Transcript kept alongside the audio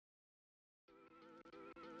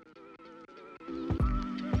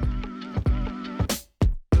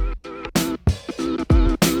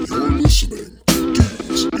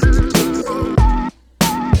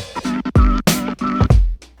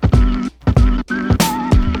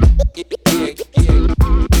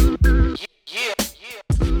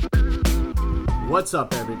What's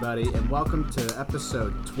up, everybody, and welcome to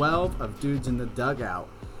episode 12 of Dudes in the Dugout.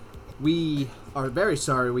 We are very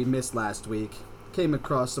sorry we missed last week. Came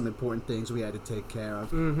across some important things we had to take care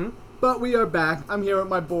of. But we are back. I'm here with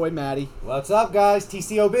my boy, Maddie. What's up, guys?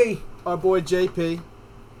 TCOB. Our boy, JP.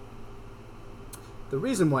 The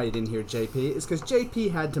reason why you didn't hear JP is because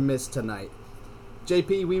JP had to miss tonight.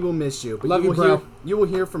 JP, we will miss you. But Love you, bro. You will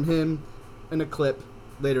hear from him in a clip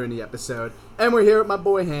later in the episode. And we're here with my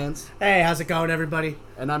boy, Hans. Hey, how's it going, everybody?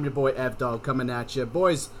 And I'm your boy, F-Dog, coming at you.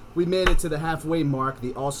 Boys, we made it to the halfway mark,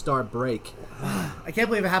 the All-Star break. I can't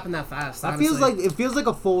believe it happened that fast. It Honestly. feels like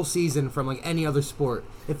a full season from like any other sport.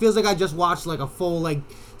 It feels like I just watched like a full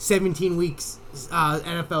 17 weeks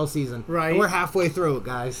NFL season. Right. And we're halfway through it,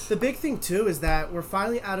 guys. The big thing, too, is that we're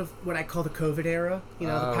finally out of what I call the COVID era. You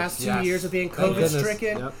know, the past 2 yes. years of being Thank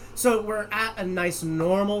COVID-stricken. Yep. So we're at a nice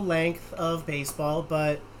normal length of baseball,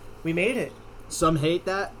 but we made it. Some hate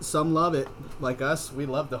that, some love it. Like us, we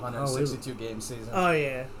love the 162-game season. Oh,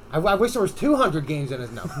 yeah. I wish there was 200 games in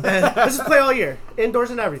it. No. Let's just play all year,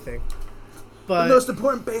 indoors and everything. But The most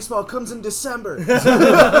important baseball comes in December.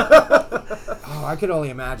 Oh, I could only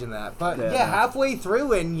imagine that. But Yeah. yeah, halfway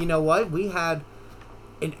through, and you know what? We had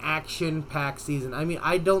an action-packed season. I mean,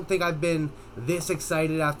 I don't think I've been this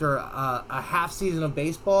excited after a half season of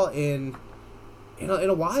baseball in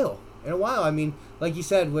a while. I mean, like you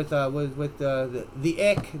said, with the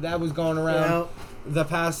ick that was going around the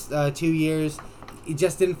past 2 years, it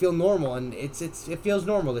just didn't feel normal, and it feels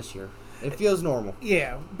normal this year. It feels normal.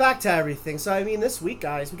 yeah, back to everything. So, I mean, this week,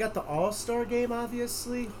 guys, we got the All-Star game,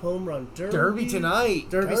 obviously. Home run derby. Derby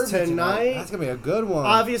tonight. Derby's tonight. That's gonna be a good one.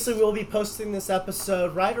 Obviously, we'll be posting this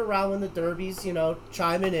episode right around when the Derby's,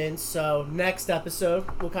 chiming in. So, next episode,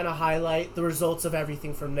 we'll kind of highlight the results of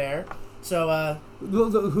everything from there. So,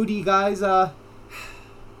 Who do you guys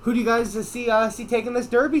see taking this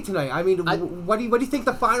Derby tonight? I mean, what do you think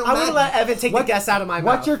the final? I'm going to let Evan take the guess out of my mouth.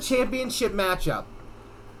 What's your championship matchup?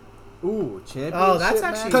 Ooh, championship. Oh, that's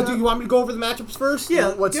actually- matchup? Do you want me to go over the matchups first?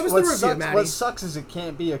 Yeah, What's, give us what the review, sucks, Maddie. What sucks is it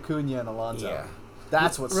can't be Acuna and Alonso. Yeah.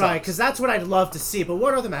 That's what sucks. Right, because that's what I'd love to see. But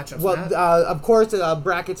what are the matchups, Well, Matt? of course,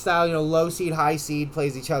 bracket style. Low seed, high seed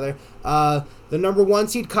plays each other. The number 1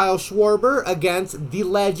 seed Kyle Schwarber against the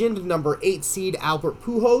legend number 8 seed Albert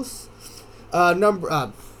Pujols.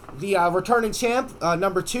 The returning champ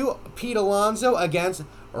number 2 Pete Alonso against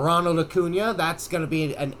Ronald Acuna. That's going to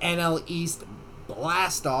be an NL East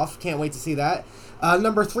blast off. Can't wait to see that.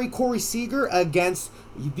 Number 3 Corey Seager against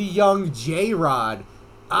the young J-Rod.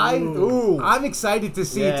 I'm excited to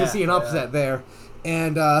see an upset there,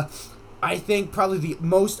 and I think probably the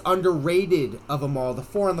most underrated of them all, the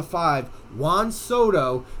 4 and the 5, Juan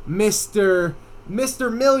Soto, Mr.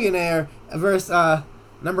 Millionaire versus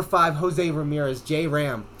number 5 Jose Ramirez, J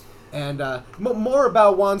Ram, and more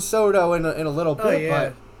about Juan Soto in a little bit. Oh, yeah.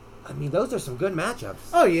 But I mean, those are some good matchups.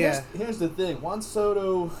 Oh, yeah. Here's the thing. Juan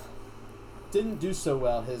Soto didn't do so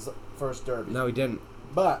well his first Derby. No, he didn't.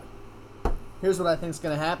 But here's what I think is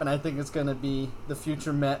going to happen. I think it's going to be the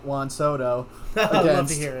future Met Juan Soto I'd love to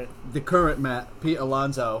against hear it. the current Met Pete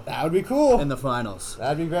Alonso That would be cool. in the finals.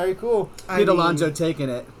 That'd be very cool. Pete Alonso taking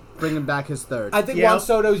it, bringing back his third. I think Yeah. Juan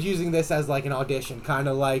Soto's using this as like an audition, kind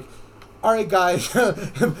of like, all right, guys,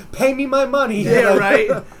 pay me my money. Yeah,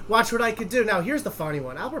 right. Watch what I could do. Now, here's the funny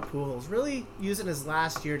one. Albert Pujols really using his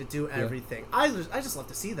last year to do everything. I just love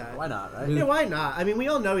to see that. Why not, right? Yeah, why not? I mean, we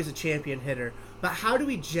all know he's a champion hitter, but how do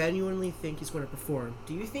we genuinely think he's going to perform?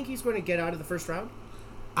 Do you think he's going to get out of the first round?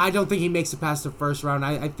 I don't think he makes it past the first round.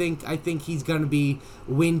 I think he's going to be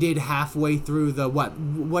winded halfway through the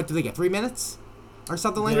what do they get? 3 minutes or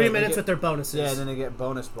something like 3 that. minutes with their bonuses. Yeah, and then they get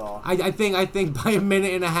bonus ball. I think by a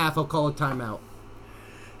minute and a half I'll call a timeout.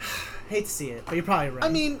 Hate to see it, but you're probably right. I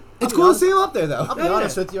mean, It's cool to see him up there though. I'll be Oh, yeah.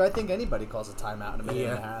 honest with you. I think anybody calls a timeout in a minute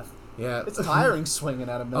and a half. Yeah, It's tiring swinging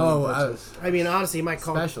at a million pitches. I mean, honestly, he might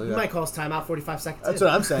call Especially he that. might call his timeout 45 seconds. That's in.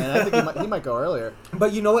 what I'm saying. I think he might go earlier.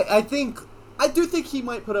 But you know what? I think I do think he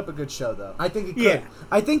might put up a good show, though. it could. Yeah.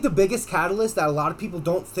 I think the biggest catalyst that a lot of people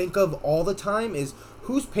don't think of all the time is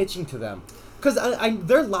who's pitching to them. Because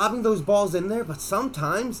they're lobbing those balls in there, but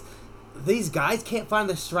sometimes these guys can't find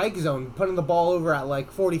the strike zone, putting the ball over at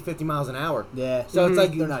like 40, 50 miles an hour. Yeah. So it's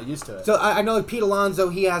like they're not used to it. So I know like Pete Alonso,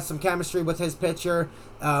 he has some chemistry with his pitcher.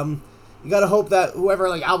 You got to hope that whoever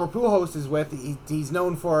like Albert Pujols is with, he's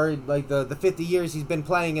known for like the 50 years he's been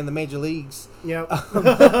playing in the major leagues. Yep.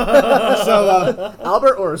 So,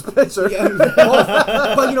 Albert or his pitcher. but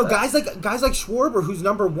guys like Schwarber, who's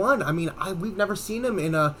number 1. I mean, we've never seen him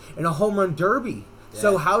in a home run derby.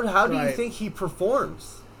 So how do you Right. think he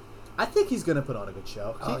performs? I think he's going to put on a good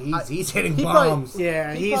show. Oh, he's hitting he bombs.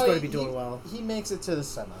 Yeah, he he's probably- going to be doing well. He makes it to the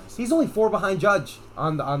semis. He's only 4 behind Judge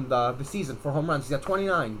on the season for home runs. He's at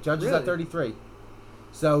 29. Judge is Really? at 33.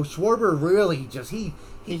 So Schwarber really just he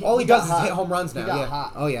all he got does is hot. hit home runs He now. got Yeah.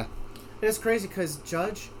 hot. Oh yeah. And it's crazy because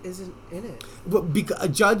Judge isn't in it.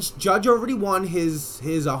 But Judge already won his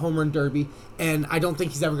home run derby, and I don't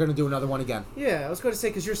think he's ever going to do another one again. Yeah, I was going to say,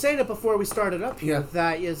 because you're saying it before we started up here, Yeah.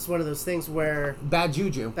 that is one of those things where Bad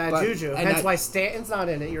juju. bad But- juju. and Hence I- why Stanton's not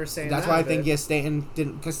in it. You were saying That's that why I a think bit. Stanton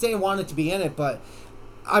didn't, because Stanton wanted to be in it. But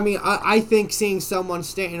I mean, I think seeing someone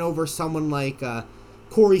Stanton over someone like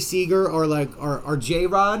Corey Seager or J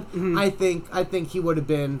Rod, Mm-hmm. I think he would have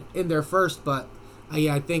been in there first. But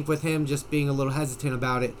yeah, I think with him just being a little hesitant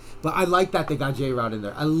about it. But I like that they got J Rod in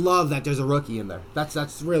there. I love that there's a rookie in there.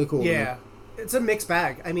 That's really cool. Yeah. It's a mixed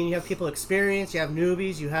bag. I mean, you have people experienced, you have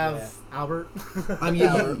newbies, you have Albert. I mean,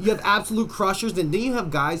 you have absolute crushers, and then you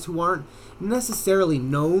have guys who aren't necessarily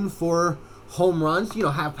known for home runs. You know,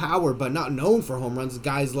 have power, but not known for home runs.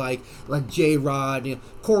 Guys like J Rod,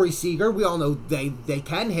 Corey Seager. We all know they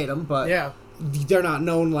can hit them, but Yeah. they're not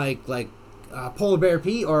known like Polar Bear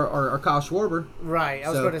Pete or Kyle Schwarber. Right. I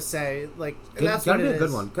was So- going to say, like, and Good- that's gotta what be it a good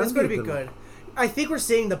is. one. Gotta It's be going a to be good one. good. I think we're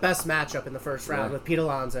seeing the best matchup in the first round Yeah. with Pete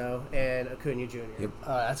Alonso and Acuna Jr. Yep.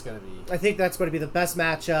 That's going to be... I think that's going to be the best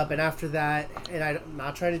matchup, and after that, and I'm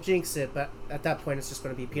not trying to jinx it, but at that point, it's just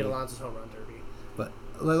going to be Pete Alonso's home run derby. But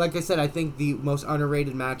like I said, I think the most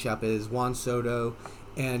underrated matchup is Juan Soto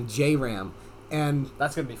and J Ram, and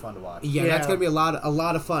That's going to be fun to watch. yeah, Yeah. that's gonna be a lot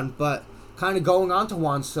of fun. But kind of going on to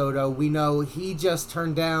Juan Soto, we know he just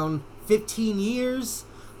turned down 15 years,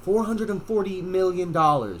 $440 million.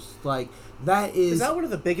 Like that Is that one of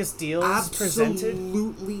the biggest deals presented?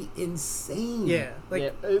 absolutely insane. Yeah,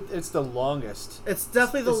 like it's the longest. it's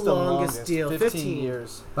definitely the It's longest deal. 15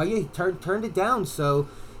 years. But yeah, he turned it down. So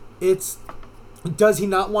it's. Does he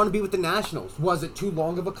not want to be with the Nationals? Was it too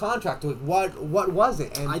long of a contract? What was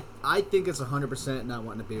it? And I think it's 100% not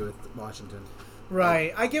wanting to be with Washington.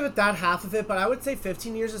 Right. I give it that half of it, but I would say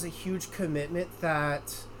 15 years is a huge commitment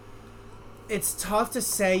that it's tough to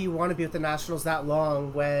say you want to be with the Nationals that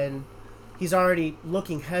long when he's already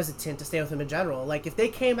looking hesitant to stay with him in general. Like, if they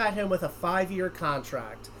came at him with a 5-year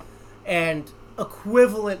contract and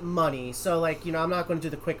equivalent money, so, like, I'm not going to do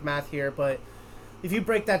the quick math here, but if you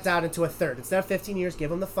break that down into a third, instead of 15 years,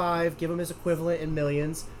 give him the 5, give him his equivalent in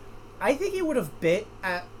millions, I think he would have bit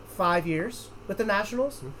at 5 years with the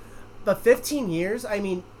Nationals. Mm-hmm. But 15 years, I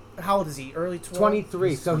mean, how old is he? Early 20s?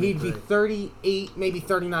 23, so he'd be 23. 38, maybe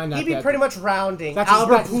 39. He'd be pretty much rounding That's his-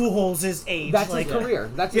 Albert that's his- Pujols' age. That's like, his career.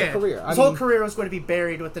 That's Yeah. his career. His whole career was going to be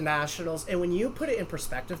buried with the Nationals. And when you put it in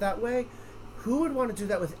perspective that way, who would want to do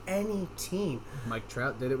that with any team? Mike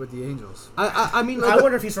Trout did it with the Angels. I mean, I like,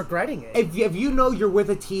 wonder if he's regretting it. if you know you're with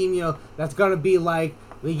a team, that's gonna be like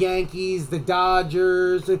the Yankees, the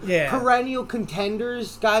Dodgers, Yeah. perennial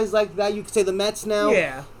contenders, guys like that. You could say the Mets now.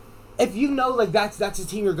 Yeah. If you know like that's a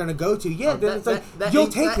team you're gonna go to, yeah, then it's like you'll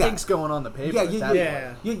take that. ink's going on the paper. Yeah, at you, that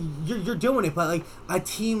yeah. point. you're doing it, but like a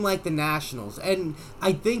team like the Nationals, and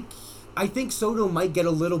I think Soto might get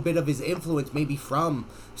a little bit of his influence maybe from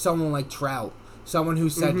someone like Trout, someone who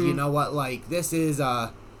said, you know what, like this is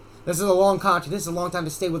a long contract, this is a long time to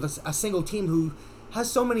stay with a single team who has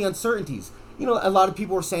so many uncertainties. A lot of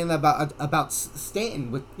people were saying that about Stanton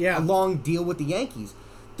with Yeah. a long deal with the Yankees.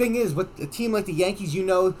 Thing is, with a team like the Yankees, you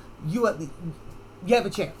have a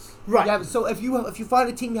chance, Right. So if you find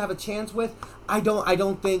a team you have a chance with, I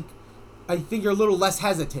think you're a little less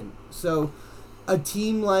hesitant. So a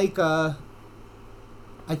team like I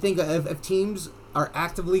think if teams are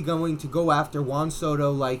actively going to go after Juan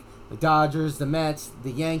Soto, like the Dodgers, the Mets,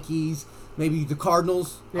 the Yankees, maybe the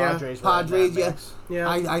Cardinals, Yeah. Padres, yeah. Yeah.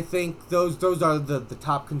 I think those are the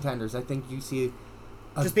top contenders. I think you see.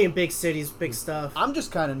 Just being big cities, big stuff. I'm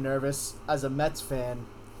just kind of nervous as a Mets fan.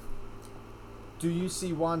 Do you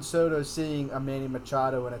see Juan Soto seeing a Manny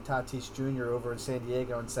Machado and a Tatis Jr. over in San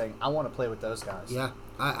Diego and saying, "I want to play with those guys"? Yeah,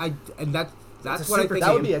 and that's It's a what I super think.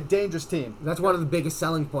 That would be a dangerous team. That's one of the biggest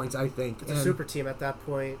selling points, I think. It's a super team at that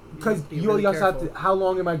point. Because Be you really also have to. careful. How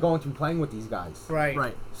long am I going to be playing with these guys? Right.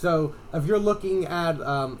 Right. So if you're looking at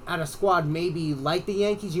a squad maybe like the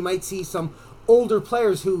Yankees, you might see some older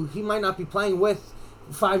players who he might not be playing with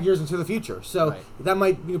 5 years into the future. So Right. that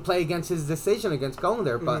might play against his decision against going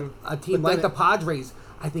there. But a team But then like the Padres,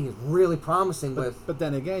 I think, is really promising with. But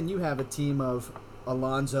then again, you have a team of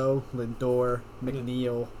Alonso, Lindor,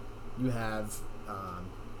 McNeil. You have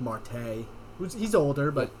Marte. He's older,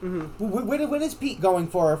 but When is Pete going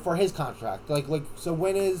for his contract? So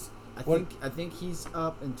when is? I think he's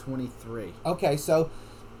up in 23. Okay, so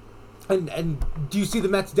And do you see the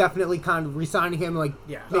Mets definitely kind of re-signing him, like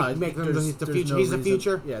Yeah. make him the future? no He's the reason-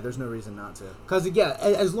 future. Yeah, there's no reason not to. Because again,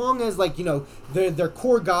 as long as their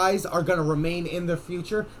core guys are going to remain in the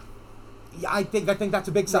future, yeah, I think that's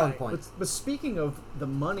a big selling Right. point. But speaking of the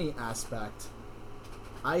money aspect,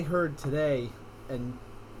 I heard today, and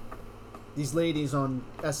these ladies on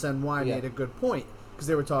SNY Yeah. made a good point because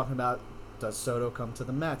they were talking about, does Soto come to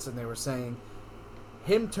the Mets, and they were saying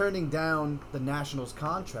him turning down the Nationals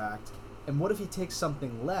contract, and what if he takes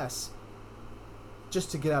something less just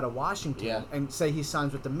to get out of Washington Yeah. and say he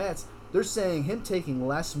signs with the Mets? They're saying him taking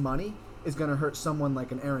less money is going to hurt someone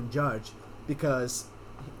like an Aaron Judge, because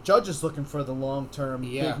Judge is looking for the long-term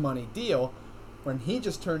Yeah. big money deal when he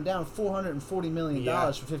just turned down $440 million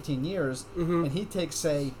Yeah. for 15 years, Mhm. and he takes,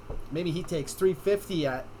 maybe he takes $350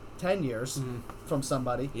 at 10 years from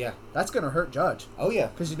somebody. Yeah. That's going to hurt Judge. Oh yeah.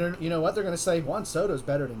 Because you know what? They're going to say, Juan Soto's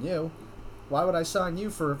better than you. Why would I sign you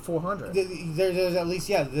for $400? There's at least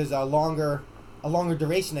there's a longer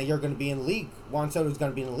duration that you're going to be in the league. Juan Soto's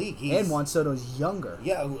going to be in the league. And Juan Soto's younger.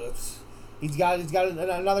 Yeah, he's got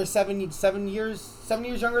another 7 years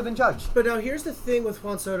younger than Judge. But now here's the thing with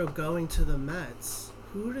Juan Soto going to the Mets.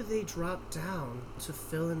 Who do they drop down to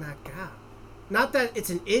fill in that gap? Not that it's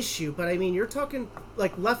an issue, but I mean, you're talking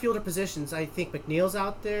like left fielder positions. I think McNeil's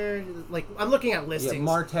out there. Like, I'm looking at listings. Yeah,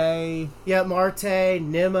 Marte. Yeah, Marte,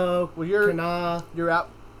 Nimmo, Well, you're- Kana.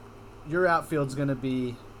 Your outfield's going to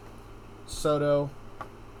be Soto,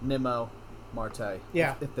 Nimmo, Marte.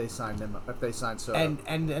 Yeah. If they sign Nimmo, if they sign Soto.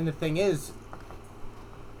 And the thing is,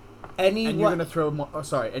 And you're going to throw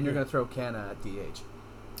you're going to throw Canna at DH.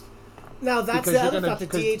 Now that's Because the other thought, the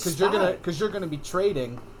DH spot. because you're going to be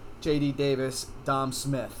trading JD Davis, Dom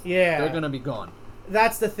Smith. Yeah. They're going to be gone.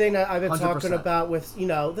 That's the thing that I've been 100%. talking about with,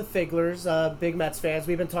 the Figlers, big Mets fans.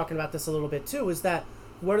 We've been talking about this a little bit too, is that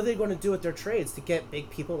what are they going to do with their trades to get big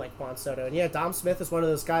people like Juan Soto? And yeah, Dom Smith is one of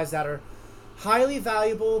those guys that are highly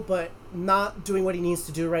valuable, but not doing what he needs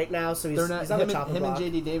to do right now, so he's on the chopping Him and block.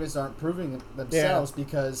 JD Davis aren't proving themselves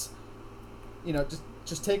because,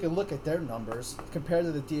 just take a look at their numbers compared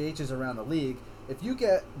to the DHs around the league. If you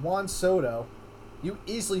get Juan Soto, you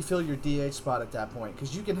easily fill your DH spot at that point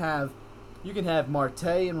because you can have Marte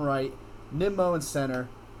in right, Nimmo in center,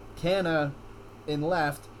 Canna in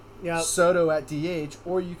left, Yep. Soto at DH,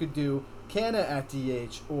 or you could do Canna at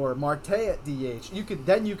DH or Marte at DH. You can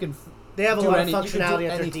They have a do lot any- of you can do functionality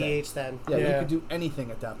at anything. their DH then. you could do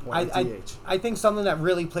anything at that point at DH. I think something that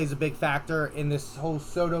really plays a big factor in this whole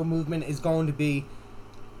Soto movement is going to be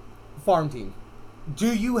farm team.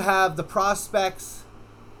 Do you have the prospects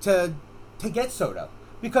to get Soto?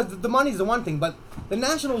 Because the money's the one thing, but the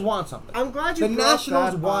Nationals want something. I'm glad you The brought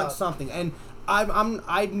Nationals that want up. something, and I'm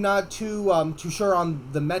not too sure on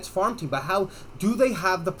the Mets farm team, but how do they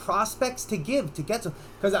have the prospects to give to get some?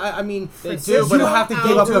 Because I mean, They Francisco do, but you have to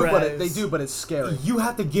give up the Alvarez. They do, but it's scary. you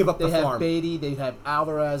have to give up They the have farm. Beatty, they have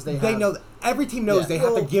Alvarez, they Know every team knows Yeah. they have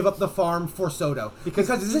to Well- give up the farm for Soto because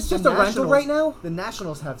is this the just a rental Nationals- right now? The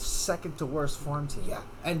Nationals have second to worst farm team. Yeah,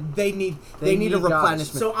 and they need They a need guys.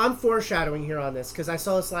 replenishment. So I'm foreshadowing here on this because I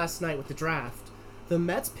saw this last night with the draft. The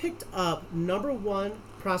Mets picked up #1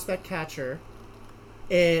 prospect catcher,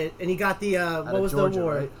 and he got the what of was Georgia, the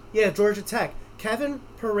award? right? Yeah, Georgia Tech. Kevin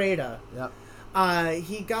Pareda. Yep.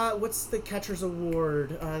 He got what's the catcher's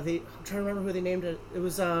award? I'm trying to remember who they named it. It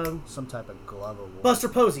was Some type of glove award. Buster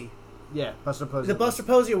Posey. Yeah, Buster Posey. The Buster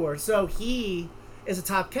Posey Award. So he is a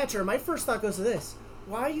top catcher. My first thought goes to this: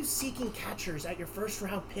 why are you seeking catchers at your first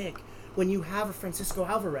round pick when you have a Francisco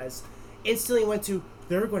Alvarez? Instantly went to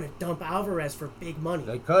they're going to dump Alvarez for big money.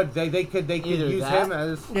 they could Either use that- him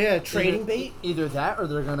as Yeah, trading bait. Either that, or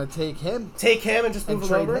they're gonna take him Take him and just and move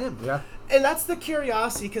him trade over. him. Yeah. And that's the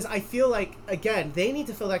curiosity because I feel like again they need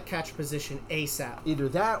to fill that catcher position ASAP. Either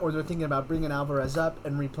that, or they're thinking about bringing Alvarez up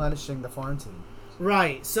and replenishing the farm team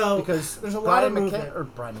Right. So because there's a lot of Brian movement. McCann or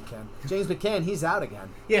Brian McCann, James McCann, he's out again.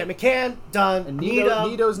 Yeah, McCann done. And Nito.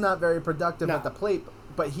 Nito's not very productive No. at the plate,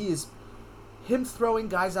 but him throwing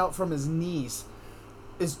guys out from his knees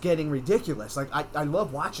is getting ridiculous. Like I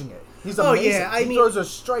love watching it. He's Oh, amazing. yeah, I he mean- throws a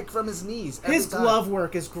strike from his knees. Every His time. glove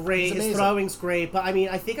work is great. It's His amazing. throwing's great. But I mean,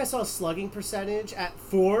 I think I saw a slugging percentage at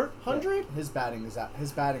 400. His batting is out.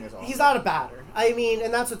 His batting is awesome. He's not a batter. I mean,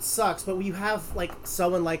 and that's what sucks. But when you have like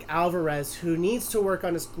someone like Alvarez who needs to work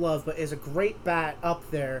on his glove, but is a great bat up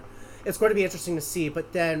there, it's going to be interesting to see.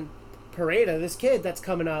 But then Pareda, this kid that's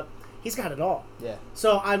coming up, he's got it all. Yeah.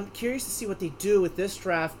 So I'm curious to see what they do with this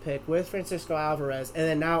draft pick with Francisco Alvarez, and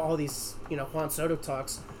then now all these Juan Soto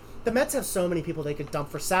talks. The Mets have so many people they could dump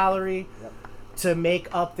for salary Yep. to make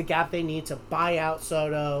up the gap they need to buy out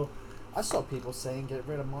Soto. I saw people saying get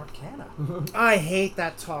rid of Mark Canna. I hate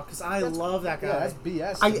that talk because I love that guy. Yeah, that's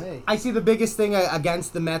BS to me. I see the biggest thing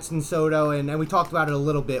against the Mets and Soto, and we talked about it a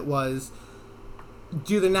little bit, was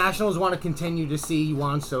do the Nationals want to continue to see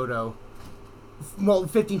Juan Soto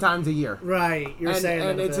 15 times a year? Right, you're saying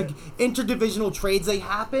and that. it's interdivisional trades, they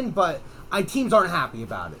happen, but teams aren't happy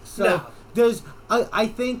about it. So No. there's, I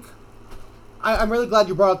think, I'm really glad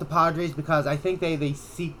you brought up the Padres because I think they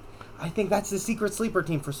seek. I think that's the secret sleeper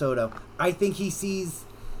team for Soto. I think he sees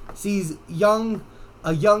a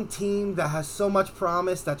young team that has so much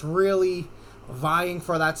promise that's really vying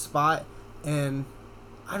for that spot, and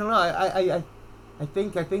I don't know. I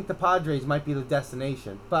think the Padres might be the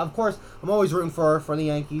destination, but of course I'm always rooting for the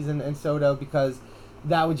Yankees and Soto because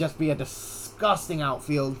that would just be a disgusting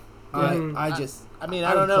outfield. I don't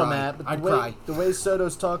know, cry. Matt, but I'd cry. the way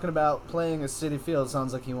Soto's talking about playing at Citi Field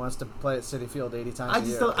sounds like he wants to play at Citi Field 80 times a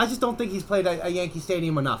year. I just don't think he's played a Yankee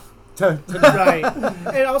Stadium enough to Right.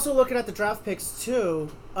 And also looking at the draft picks, too,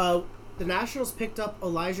 the Nationals picked up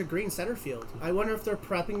Elijah Green center field. I wonder if they're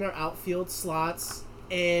prepping their outfield slots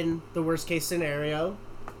in the worst-case scenario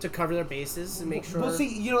to cover their bases and make sure... Well, see,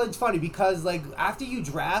 it's funny because, like, after you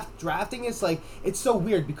drafting is, like, it's so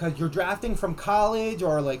weird because you're drafting from college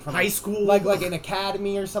or, like, from... High school. Like an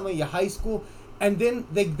academy or something, your high school, and then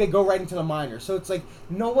they go right into the minors. So it's, like,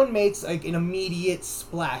 no one makes, like, an immediate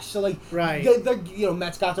splash. So, like, Right.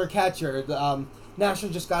 Mets got their catcher, the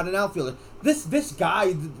Nationals just got an outfielder. This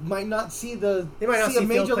guy might not see They might not see a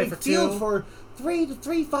major field play league for field two. for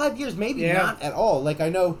 5 years, maybe Yeah. not at all. Like, I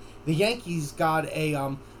know the Yankees got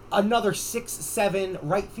another 6'7"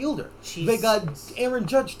 right fielder. They got Jesus. Aaron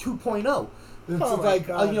Judge 2.0. It's Oh my like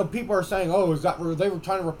God. people are saying, "Oh, they were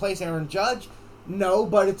trying to replace Aaron Judge?" No,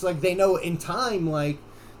 but it's like they know in time, like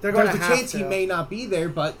They're going there's to a have chance to. he may not be there,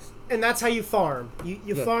 but And that's how you farm. You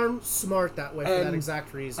Yeah. farm smart that way for that And-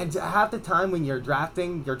 exact reason. and half the time when you're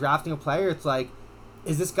drafting a player, it's like,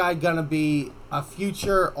 is this guy gonna be a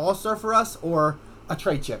future All-Star for us or a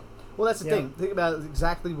trade chip? Well, that's the Yeah. thing. Think about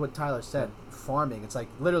exactly what Tyler said. Farming. It's like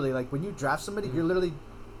literally like when you draft somebody, you're literally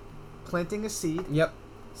planting a seed, Yep.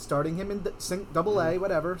 starting him in double A,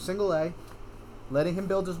 whatever, single A, letting him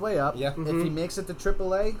build his way up. Yeah. If he makes it to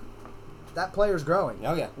triple A, that player's growing.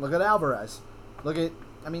 Oh yeah. Look at Alvarez. Look at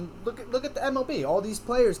the MLB. All these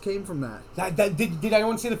players came from that. Did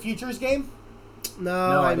anyone see the Futures game?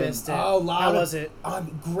 no, No, I I didn't. missed it. Oh, a lot How of, was it?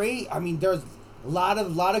 Great. I mean, there's a lot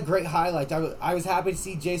of great highlights. I was happy to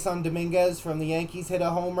see Jason Dominguez from the Yankees hit a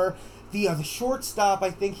homer. The shortstop,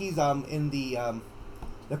 I think he's in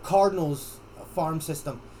the Cardinals farm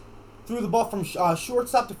system. Threw the ball from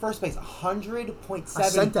shortstop to first base, 100.7 I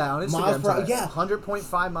sent that on miles Instagram. per hour. today. Yeah,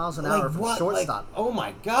 100.5 miles an hour like from what? shortstop. Like, oh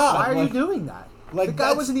my God! Why are you Like, doing that? like the guy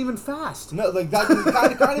that's- wasn't even fast. No, like that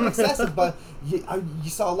kind of excessive, but you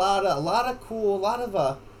saw a lot of cool, a lot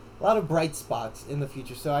of bright spots in the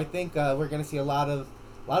future. So I think we're going to see a lot of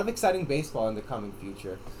exciting baseball in the coming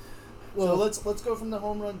future. So let's go from the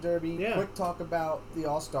home run derby. Yeah. Quick talk about the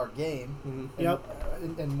All-Star game. Mhm. And,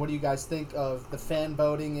 Yep. and what do you guys think of the fan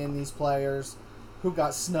voting in these players? Who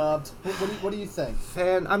got snubbed? What do you think?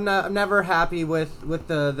 I'm never happy with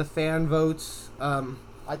the fan votes.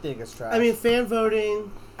 I think it's trash. I mean, fan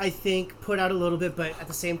voting, I think, put out a little bit, but at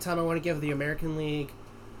the same time, I want to give the American League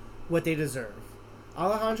what they deserve.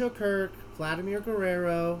 Alejandro Kirk, Vladimir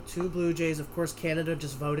Guerrero, 2 Blue Jays. Of course, Canada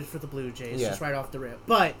just voted for the Blue Jays, Yeah. just right off the rip.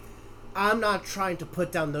 But I'm not trying to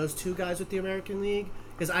put down those 2 guys with the American League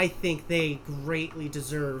because I think they greatly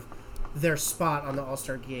deserve their spot on the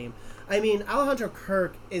All-Star game. I mean, Alejandro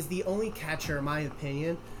Kirk is the only catcher, in my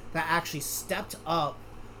opinion, that actually stepped up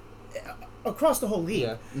across the whole league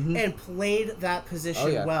Yeah. and played that position Oh,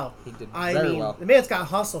 yeah. well. He did I very mean, well. the man's got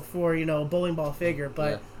hustle for, a bowling ball figure,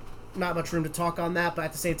 but Yeah. not much room to talk on that. But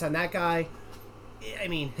at the same time, that guy, I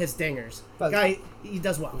mean, his dingers. But- Guy, he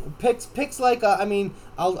does well. Picks like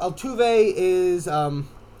Altuve is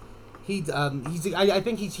I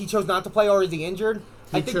think he chose not to play, or is he injured?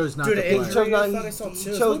 he I think chose not due to to play. He injury. chose not. I thought I saw He two.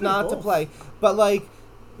 It's chose maybe not to both. play. But like,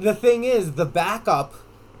 the thing is, the backup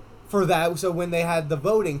for that. So when they had the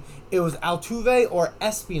voting, it was Altuve or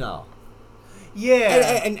Espinal.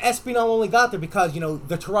 Yeah. And Espinal only got there because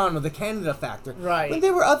the Toronto, the Canada factor. Right. But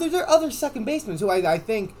there are other second basemen who I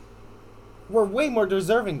think were way more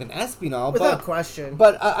deserving than Espinal. Without but question.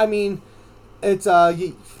 but I mean, it's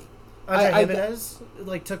Andre I- Jimenez,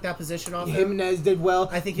 took that position off him. Jimenez did well.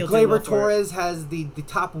 I think he'll do Gleyber well for Torres has the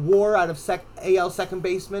top WAR out of AL second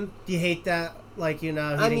baseman. Do you hate that? He I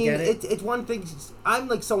didn't mean, get it? it's one thing. I'm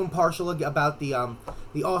like so impartial about the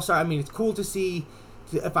All-Star. I mean, it's cool to see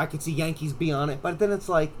if I could see Yankees be on it, but then it's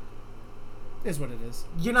like Is what it is.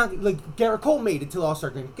 you're not like Garrett Cole made it to the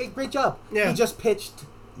All-Star game. Great job. Yeah. He just pitched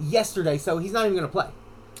yesterday, so he's not even going to play.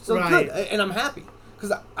 So Right. good, and I'm happy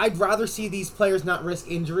because I'd rather see these players not risk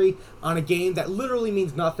injury on a game that literally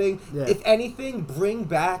means nothing. Yeah. If anything, bring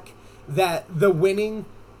back that the winning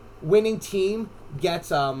team gets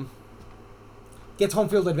home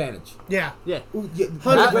field advantage. Yeah. Yeah. Ooh, yeah,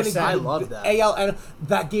 100%. I love that. AL, and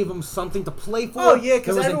that gave them something to play for. Oh yeah,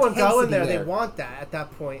 because There was everyone going there, intensity they want that at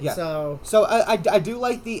that point. Yeah. So I do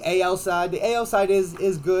like the AL side. The AL side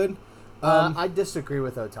is good. I disagree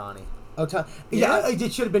with Otani. Yeah,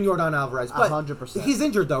 it should have been Yordan Alvarez, but 100%. he's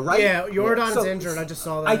injured though, right? yeah, Jordan's So, injured. I just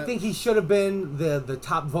saw that. I think he should have been the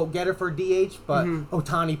top vote getter for DH, but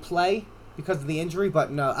Otani play because of the injury.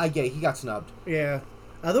 But no, he got snubbed. Yeah.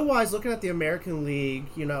 Otherwise, looking at the American League,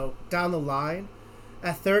 down the line,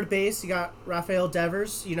 at third base, you got Rafael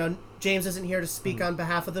Devers. James isn't here to speak on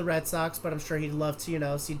behalf of the Red Sox, but I'm sure he'd love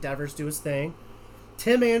to, see Devers do his thing.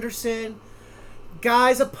 Tim Anderson,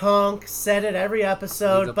 guy's a punk, said it every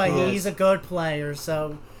episode, but he's a good player,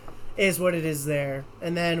 so is what it is there.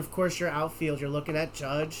 And then, of course, your outfield, you're looking at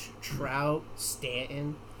Judge, Trout,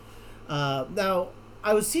 Stanton. Now,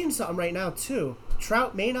 I was seeing something right now, too.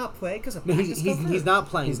 Trout may not play because of practice. He's not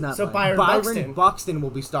playing. He's not So playing. Byron Buxton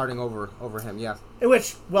will be starting over him. Yeah, which Which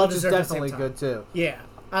is well-deserved definitely at the same good, time. too. Yeah.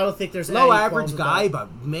 I don't think there's low any average qualms with guy, that.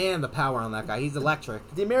 but man, the power on that guy. He's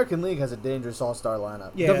electric. The American League has a dangerous all-star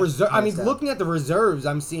lineup. Yeah. The reserve. I mean, Hands down. looking at the reserves,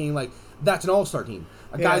 I'm seeing like that's an all-star team.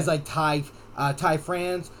 Guys like Ty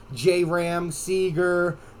France, J. Ram,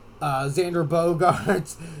 Seager, Xander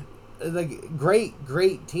Bogaerts. Like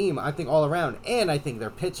great team. I think all around, and I think their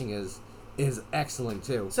pitching is excellent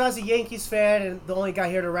too. So as a Yankees fan and the only guy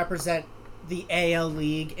here to represent the AL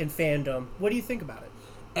League in fandom, what do you think about it?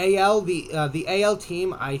 The AL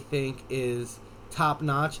team I think is top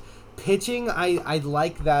notch. Pitching, I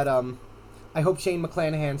like that. I hope Shane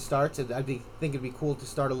McClanahan starts. I think it'd be cool to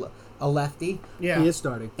start a lefty. Yeah. He is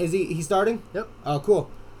starting. Is he starting? Yep. Oh, cool.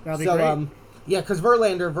 That'll be so great. yeah, because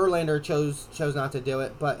Verlander chose not to do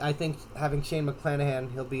it, but I think having Shane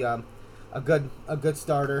McClanahan, he'll be a good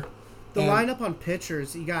starter. The And- lineup on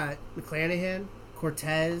pitchers, you got McClanahan,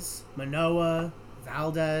 Cortez, Manoah,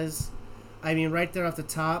 Valdez. I mean, right there off the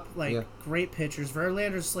top, great pitchers.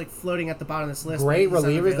 Verlander's floating at the bottom of this list. Great but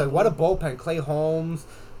he's relievers. Like, what a unavailable. bullpen. Clay Holmes,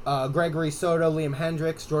 Gregory Soto, Liam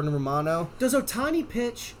Hendricks, Jordan Romano. Does Otani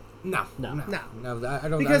pitch? No. No. I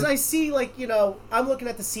don't. Because I see, I'm looking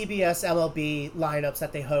at the CBS MLB lineups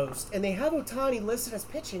that they host, and they have Otani listed as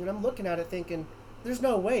pitching, and I'm looking at it thinking, there's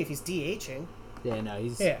no way if he's DHing. Yeah, no,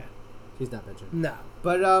 he's not pitching. No.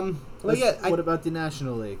 But What about the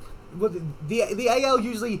National League? well, the AL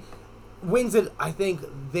usually wins it. I think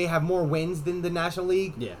they have more wins than the National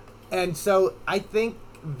League. Yeah. And so I think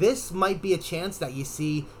this might be a chance that you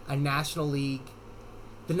see the National League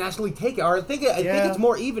take it. Or I think it's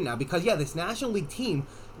more even now because this National League team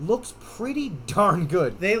looks pretty darn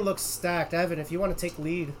good. They look stacked. Evan, if you want to take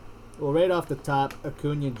lead. Well, right off the top,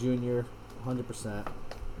 Acuna Jr., 100%.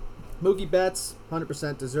 Mookie Betts,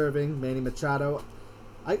 100% deserving. Manny Machado.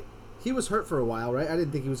 He was hurt for a while, right? I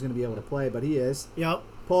didn't think he was going to be able to play, but he is. Yep.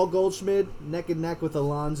 Paul Goldschmidt, neck and neck with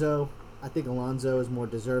Alonso. I think Alonso is more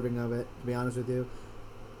deserving of it, to be honest with you.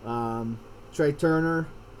 Trey Turner,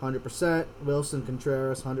 100%. Wilson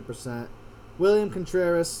Contreras, 100%. William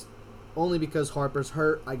Contreras, only because Harper's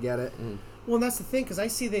hurt. I get it. Well, and that's the thing, because I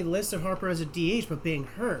see they listed Harper as a DH, but being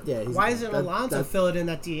hurt. Yeah, Why isn't Alonso filling in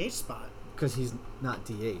that DH spot? Because he's not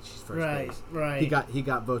DH. He's first Right, base. right. He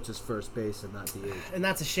got votes as first base and not DH. And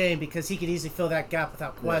that's a shame, because he could easily fill that gap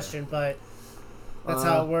without question, but that's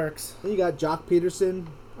how it works. Then you got Jock Peterson.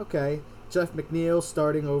 Okay. Jeff McNeil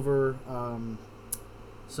starting over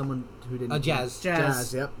someone who didn't. Jazz.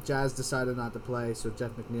 Jazz. Yep. Jazz decided not to play, so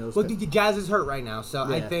Jeff McNeil's. Well, the Jazz is hurt right now, so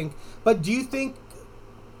I Yeah. think. But do you think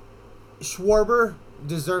Schwarber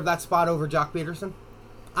deserved that spot over Jock Peterson?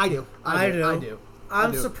 I do. I do. I do.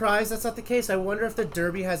 I'm do. surprised that's not the case. I wonder if the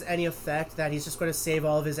Derby has any effect that he's just going to save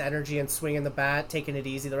all of his energy and swinging the bat, taking it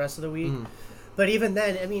easy the rest of the week. But even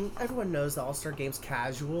then, I mean, everyone knows the All-Star Game's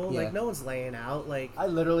casual. Yeah. Like, no one's laying out. Like, I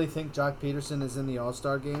literally think Jock Peterson is in the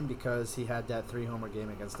All-Star game because he had that 3-homer game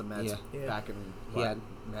against the Mets Yeah. back in had-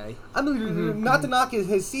 May. I mean, not to knock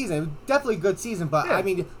his season, it was definitely a good season, but Yeah. I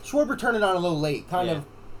mean, Schwarber turned it on a little late, kind Yeah.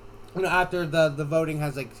 of, after the voting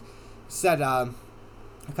has said,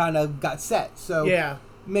 kind of got set. So yeah.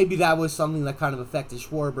 maybe that was something that kind of affected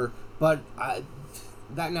Schwarber, but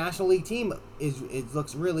that National League team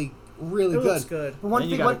looks really really It good. looks good. But one And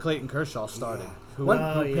you thing, got Clayton Kershaw starting, Yeah. who, One-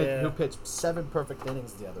 Oh, who yeah. pitched 7 perfect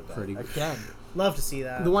innings the other day. Pretty- Again. Love to see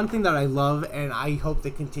that. The one thing that I love, and I hope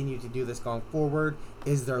they continue to do this going forward,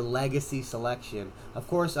 is their legacy selection. Of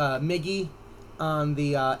course, Miggy on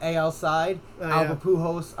the AL side, Albert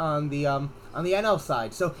Pujols on the NL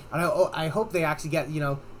side. So I hope they actually get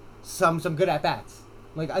some good at bats.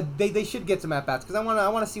 Like they should get some at bats because I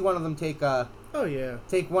want to see one of them take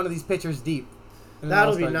take one of these pitchers deep.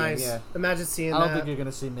 That'll be nice. Yeah. Imagine seeing that. I don't think you're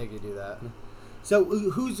gonna see Miggy do that. So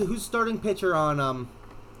who's starting pitcher on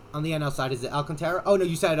the NL side? Is it Alcantara? Oh no,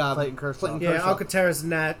 you said Clayton Kershaw. Yeah, Alcantara's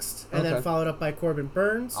next, and then followed up by Corbin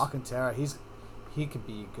Burns. Alcantara, he could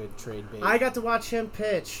be a good trade bait. I got to watch him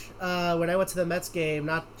pitch when I went to the Mets game,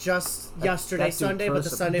 not just yesterday Sunday, but the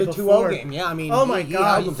Sunday before. The 2-0 game, yeah. I mean, oh my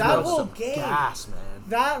God, that whole game, gas, man.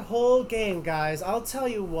 That whole game, guys. I'll tell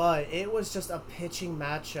you what, it was just a pitching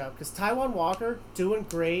matchup because Taijuan Walker doing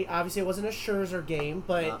great. Obviously, it wasn't a Scherzer game,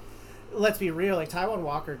 but let's be real. Like Taijuan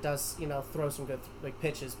Walker does, throw some good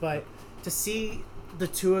pitches, but to see the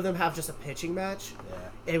two of them have just a pitching match,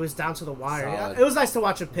 it was down to the wire. Solid. It was nice to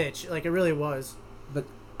watch a pitch. Like it really was. But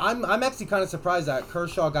I'm actually kind of surprised that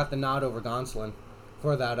Kershaw got the nod over Gonsolin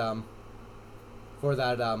for that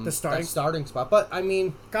the starting spot. But I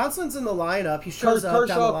mean, Gonsolin's in the lineup. He shows up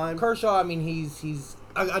down the line. Kershaw. I mean, he's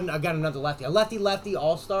I got another lefty, a lefty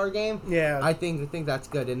all-star game. Yeah, I think that's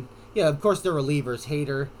good. And yeah, of course they're relievers.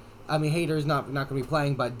 Hader's not going to be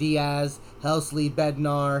playing, but Diaz, Helsley,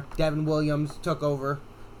 Bednar, Devin Williams took over.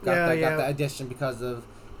 Got that addition because of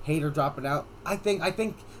Hader dropping out. I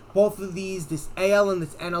think both of this AL and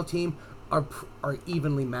this NL team are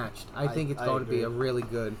evenly matched. I think it's going to be a really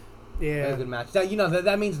good, really good match.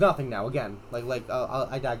 That means nothing now. Again,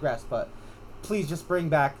 I digress, but please just bring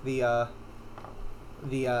back the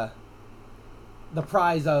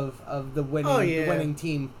prize of the winning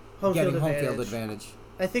team getting home field advantage.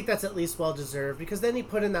 I think that's at least well deserved because then you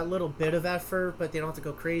put in that little bit of effort, but they don't have to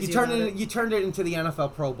go crazy. You turned it into the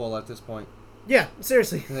NFL Pro Bowl at this point. Yeah,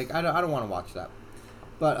 seriously. Like I don't want to watch that.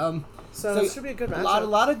 But so this should be a good matchup. A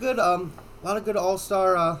lot of good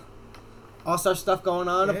all-star stuff going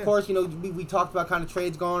on. Yeah. Of course, we talked about kind of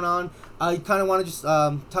trades going on. I kind of want to just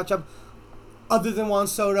touch up. Other than Juan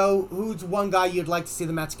Soto, who's one guy you'd like to see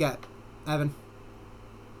the Mets get, Evan?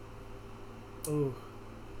 Ooh,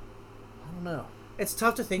 I don't know. It's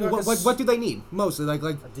tough to think. What do they need mostly? Like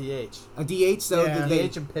a DH. A DH. So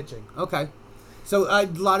DH and pitching. Okay. So a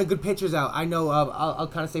lot of good pitchers out. I know. I'll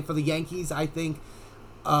kind of say for the Yankees, I think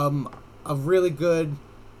a really good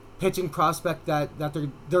pitching prospect that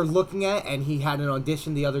they're looking at, and he had an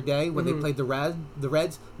audition the other day when they played the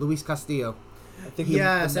Reds. Luis Castillo. I think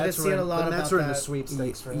I've been seeing a lot about that. The Mets are in the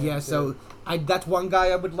sweepstakes for him. Yeah, so that's one guy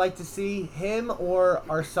I would like to see, him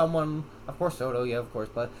or someone, of course Soto, yeah, of course,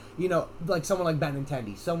 but like someone like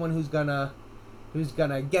Benintendi, someone who's gonna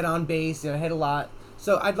get on base and hit a lot.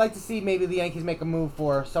 So I'd like to see maybe the Yankees make a move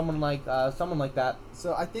for someone like that.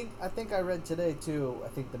 So I think I read today too. I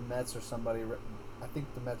think the Mets or somebody. I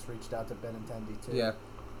think the Mets reached out to Benintendi too. Yeah.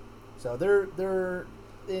 So they're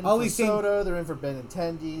in for Soto. They're in for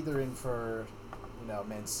Benintendi. They're in for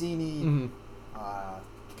Mancini,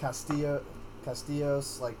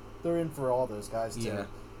 Castillos. Like they're in for all those guys too. Yeah.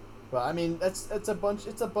 But I mean, it's a bunch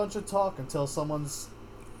of talk until someone's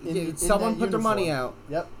someone put their money out.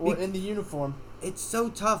 Yep, or in the uniform. It's so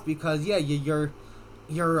tough because you're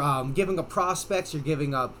giving up prospects, you're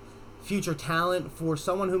giving up future talent for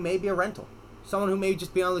someone who may be a rental, someone who may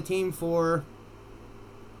just be on the team for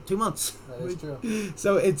 2 months. That is true.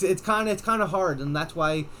 So it's kind of hard, and that's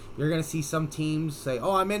why you're gonna see some teams say,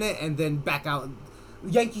 "Oh, I'm in it," and then back out.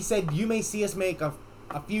 Yankees said, "You may see us make a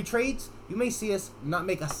few trades. You may see us not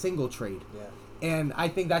make a single trade." Yeah. And I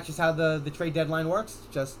think that's just how the trade deadline works.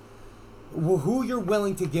 Just who you're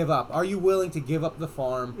willing to give up. Are you willing to give up the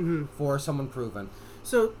farm for someone proven?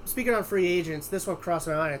 So, speaking on free agents, this one crossed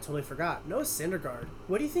my mind. I totally forgot. Noah Syndergaard.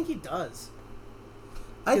 What do you think he does?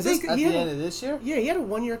 I think at the end of this year? Yeah, he had a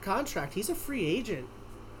 1-year contract. He's a free agent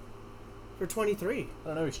for 23. I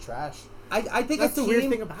don't know. He's trash. I think that's the weird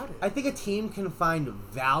thing about it. I think a team can find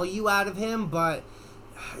value out of him, but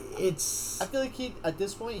it's... I feel like at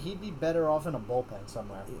this point, he'd be better off in a bullpen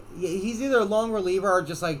somewhere. He's either a long reliever or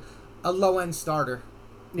just like a low-end starter.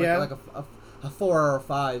 Like a 4 or a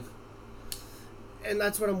 5. And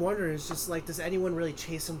that's what I'm wondering. It's just like, does anyone really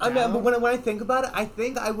chase him down? I mean, but when I think about it, I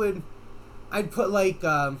think I'd put like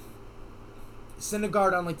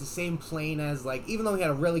Syndergaard on like the same plane as like, even though he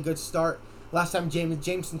had a really good start last time,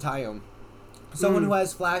 Jameson Taillon, someone who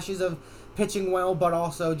has flashes of pitching well, but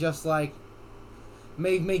also just like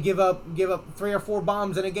may give up 3 or 4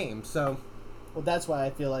 bombs in a game. So, well, that's why I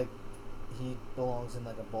feel like he belongs in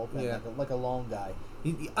like a bullpen, like a long guy.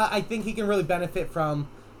 I think he can really benefit from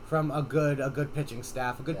from a good pitching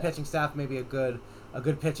staff. A good pitching staff, maybe a good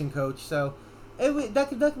pitching coach. So that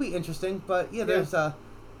could be interesting. But yeah, there's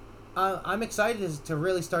I'm excited to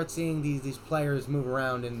really start seeing these players move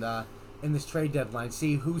around in this trade deadline.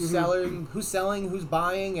 See who's selling, who's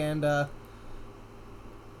buying, and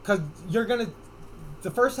because you're gonna.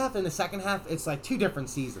 The first half and the second half, it's like two different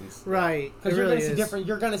seasons. Right. Because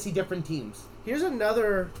you're gonna see different teams. Here's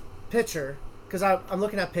another pitcher, because I'm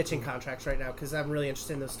looking at pitching contracts right now because I'm really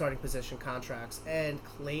interested in those starting position contracts. And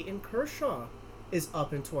Clayton Kershaw is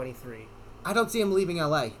up in 23. I don't see him leaving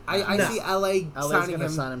LA. I see LA signing him.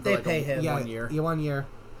 Sign him for They like pay him. 1 year. Yeah, 1 year.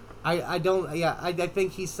 I don't. Yeah, I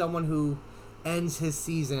think he's someone who ends his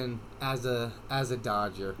season as a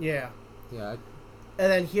Dodger. Yeah. Yeah.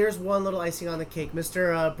 And then here's one little icing on the cake.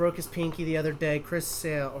 Mr. broke his pinky the other day. Chris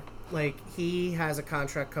Sale, he has a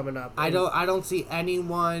contract coming up. I don't see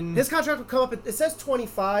anyone. His contract will come up. It says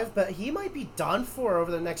 25, but he might be done for over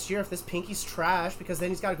the next year if this pinky's trash, because then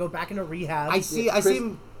he's got to go back into rehab. I see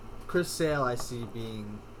him. Chris Sale, I see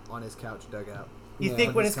being on his couch dugout. You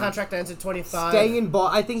think when his contract ends at 25? Staying in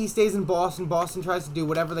I think he stays in Boston. Boston tries to do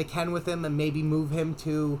whatever they can with him and maybe move him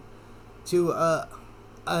to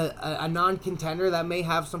a non-contender that may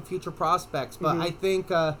have some future prospects. But I think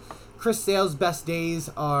Chris Sale's best days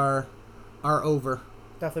are over.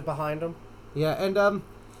 Definitely behind him. Yeah, and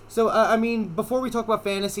so I mean, before we talk about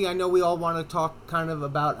fantasy, I know we all want to talk kind of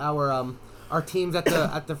about our teams at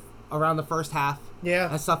the around the first half.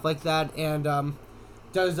 Yeah. And stuff like that. And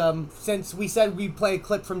since we said we play a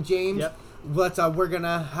clip from James, we're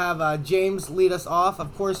gonna have James lead us off.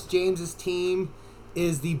 Of course, James's team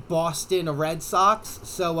is the Boston Red Sox.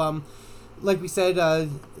 So like we said,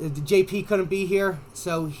 JP couldn't be here,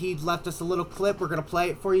 so he left us a little clip. We're gonna play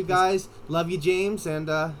it for you guys. Love you, James, and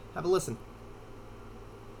have a listen.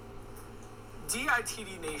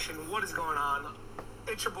 DITD Nation, what is going on?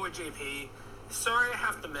 It's your boy JP. Sorry I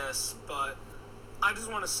have to miss, but I just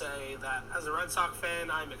want to say that as a Red Sox fan,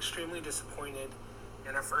 I'm extremely disappointed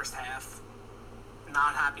in our first half.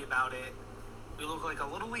 Not happy about it. We look like a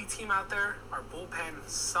little league team out there. Our bullpen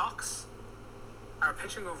sucks. Our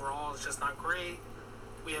pitching overall is just not great.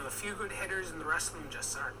 We have a few good hitters, and the rest of them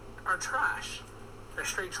just are trash. They're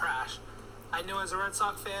straight trash. I know as a Red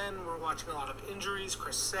Sox fan, we're watching a lot of injuries.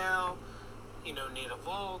 Chris Sale, Nate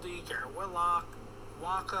Eovaldi, Garrett Whitlock,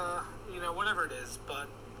 Waka, whatever it is, but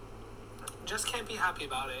just can't be happy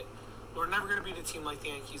about it. We're never going to beat a team like the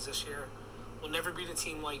Yankees this year. We'll never beat a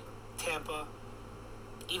team like Tampa,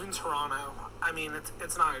 even Toronto. I mean,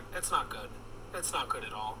 it's not good. It's not good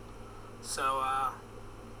at all. So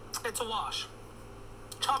it's a wash.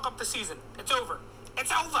 Chalk up the season. It's over.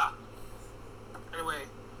 It's over. Anyway,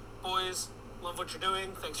 boys, love what you're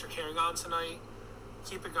doing. Thanks for carrying on tonight.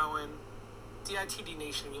 Keep it going. DITD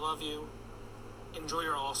Nation, we love you. Enjoy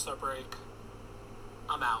your All-Star break.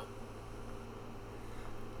 I'm out.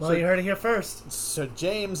 Well, you heard it here first. So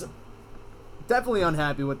James, definitely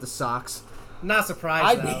unhappy with the Sox. Not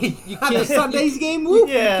surprised, though. You can't Sunday's game. Whoop.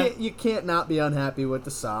 Yeah. You can't not be unhappy with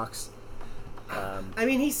the Sox. I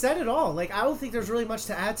mean, he said it all. I don't think there's really much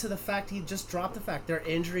to add to the fact he just dropped the fact. Their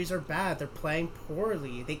injuries are bad. They're playing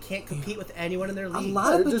poorly. They can't compete with anyone in their league.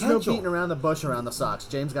 There's no beating around the bush around the Sox.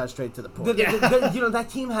 James got straight to the point. That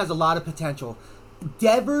team has a lot of potential.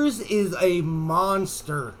 Devers is a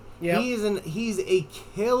monster. Yep. He's a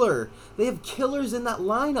killer. They have killers in that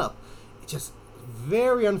lineup. It's just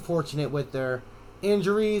very unfortunate with their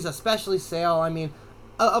injuries, especially Sale. I mean,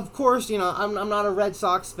 of course, I'm not a Red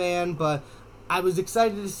Sox fan, but I was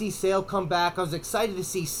excited to see Sale come back. I was excited to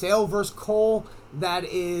see Sale versus Cole.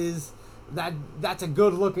 That's a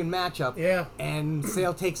good looking matchup. Yeah. And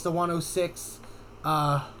Sale takes the 106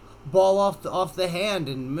 ball off the hand,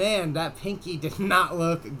 and man, that pinky did not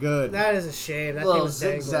look good. That is a shame. That little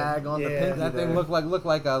thing was zigzag on the pinky. That thing looked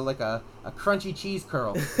like a crunchy cheese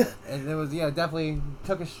curl, and it was definitely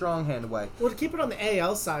took a strong hand away. Well, to keep it on the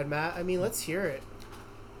AL side, Matt, I mean, let's hear it.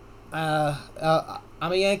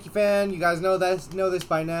 I'm a Yankee fan. You guys know this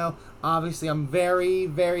by now. Obviously, I'm very,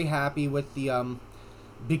 very happy with the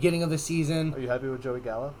beginning of the season. Are you happy with Joey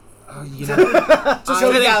Gallo? Joey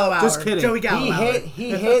Gallo hour. Just kidding. Joey Gallo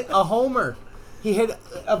He hit a homer. He hit,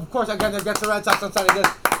 of course, again, against the Red Sox on Sunday.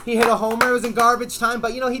 He hit a homer. It was in garbage time,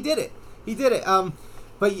 but he did it. He did it.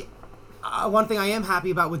 But one thing I am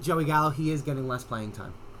happy about with Joey Gallo, he is getting less playing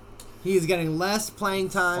time. He is getting less playing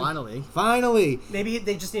time. Finally. Maybe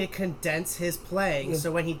they just need to condense his playing,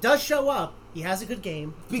 so when he does show up, he has a good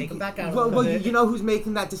game. Take him back out. Well, you know who's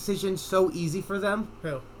making that decision so easy for them?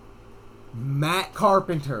 Who? Matt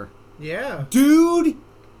Carpenter. Yeah. Dude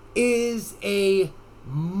is a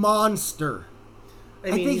monster.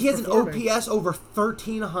 I think he's he has an performing. OPS over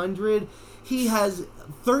 1,300. He has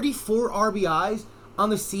 34 RBIs on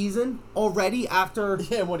the season already after.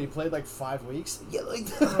 Yeah, what, he played like 5 weeks? Yeah, like,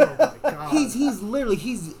 Oh my god.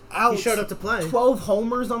 he's out. He showed up to play. 12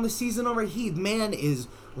 homers on the season already. Man is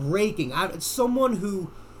raking. Someone who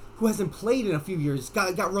hasn't played in a few years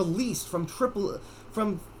got released from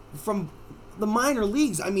from the minor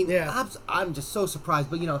leagues. I mean, Yeah. I'm just so surprised.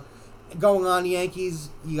 But going on Yankees,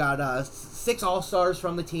 you got 6 All-Stars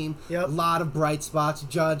from the team. Yep. A lot of bright spots.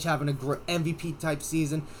 Judge having a great MVP type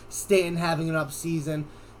season. Stanton having an up season.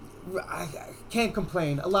 I can't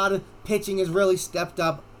complain. A lot of pitching has really stepped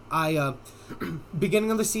up.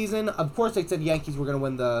 Beginning of the season, of course, they said Yankees were going to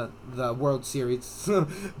win the World Series,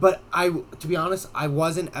 but to be honest, I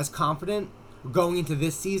wasn't as confident going into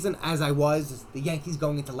this season as I was the Yankees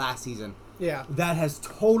going into last season. Yeah. That has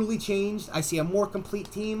totally changed. I see a more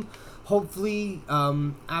complete team. Hopefully,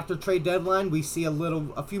 after trade deadline, we see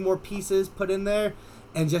a few more pieces put in there,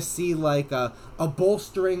 and just see like a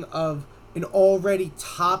bolstering of an already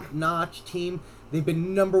top-notch team. They've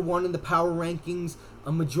been number 1 in the power rankings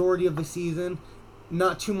a majority of the season.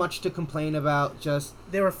 Not too much to complain about. Just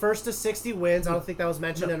They were first to 60 wins. I don't think that was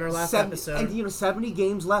mentioned in our last episode. and 70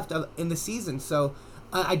 games left in the season. So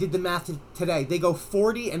I did the math today. They go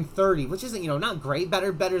 40 and 30, which isn't not great.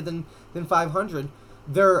 Better than 500.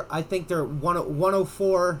 I think they're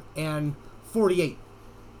 104 and 48.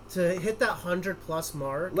 To hit that 100-plus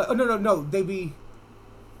mark. No. They'd be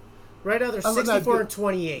Right now, they're Oh, no, 64 and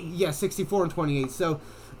 28. yeah 64 and 28. So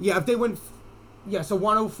yeah, if they win, so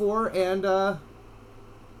 104 and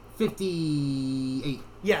 58.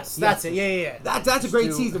 Yes, that's it. Yeah. That's a great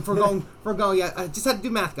do- season for going. Yeah, I just had to do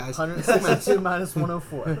math, guys. 162 minus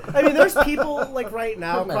 104. I mean, there's people like right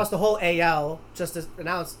now Quick math. across the whole AL, just as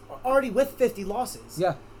announced, already with 50 losses.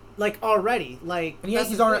 Yeah, Like already. Like and that's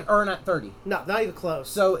Yankees the aren't thing. at 30. No, not even close.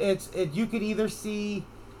 So you could either see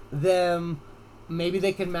them. Maybe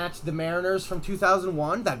they can match the Mariners from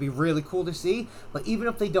 2001. That'd be really cool to see. But even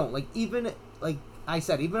if they don't, even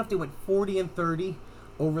if they went 40 and 30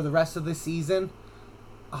 over the rest of the season,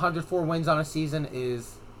 104 wins on a season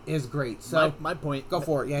is great. So my point. go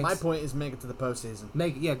for it, Yanks. My point is make it to the postseason.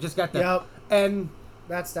 just got that. Yep. And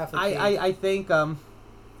That's definitely. I think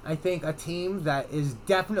a team that is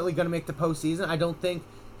definitely going to make the postseason. I don't think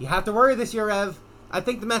you have to worry this year, Ev. I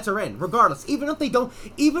think the Mets are in, regardless. Even if they don't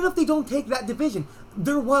take that division,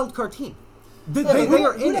 they're a wild card team. They are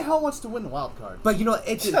Who in the it. hell wants to win the wild card? But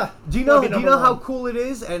it's Yeah. do you That'll be know number how one. cool it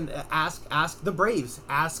is? And ask the Braves,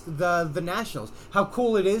 ask the Nationals, how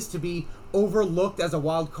cool it is to be overlooked as a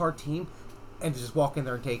wild card team, and just walk in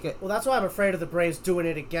there and take it. Well, that's why I'm afraid of the Braves doing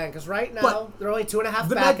it again. Because right now But they're only 2.5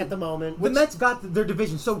 the back Met- at the moment. The Mets got their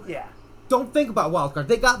division, so Yeah. don't think about wild card.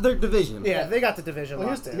 They got their division. Yeah, they got the division Well,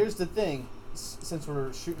 locked in. here's the thing. Since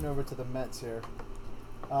we're shooting over to the Mets here,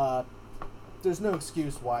 there's no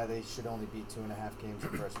excuse why they should only be 2.5 games in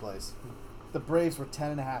first place. The Braves were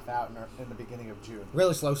 10.5 out in the beginning of June.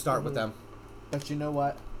 Really slow start with them. But you know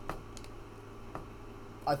what?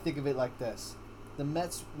 I think of it like this. The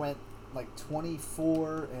Mets went like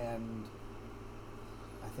 24 and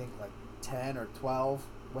I think like 10 or 12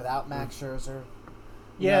 without Max Scherzer.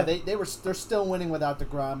 You Yeah. know, they're still winning without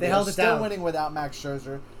DeGrom. They held it still down. winning without Max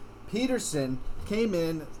Scherzer. Peterson came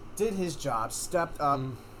in, did his job, stepped up.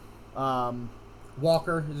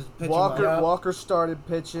 Walker is pitching well. Yeah. Walker started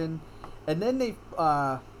pitching, and then they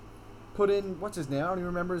put in what's his name? I don't even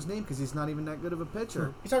remember his name because he's not even that good of a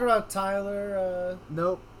pitcher. You talking about Tyler?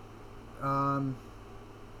 Nope.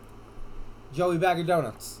 Joey Bag of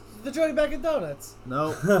Donuts. The Joey Bag of Donuts.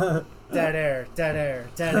 Nope. Dead air. Dead air.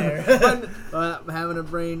 Dead air. I'm having a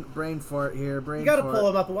brain fart here. You got to pull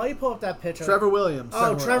him up. But why you pull up that picture? Trevor Williams.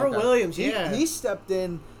 Oh, Trevor okay. Williams. He, Yeah. he stepped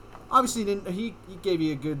in. Obviously, didn't he gave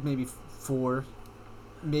you a good maybe 4,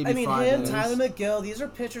 maybe I mean, 5 him, innings. Tyler McGill, these are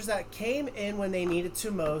pitchers that came in when they needed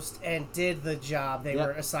to most and did the job they Yep.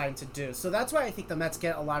 were assigned to do. So that's why I think the Mets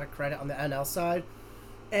get a lot of credit on the NL side.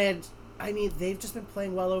 And, I mean, they've just been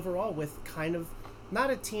playing well overall with kind of not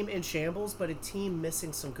a team in shambles, but a team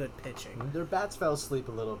missing some good pitching. Their bats fell asleep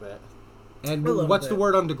a little bit. And A little what's the bit.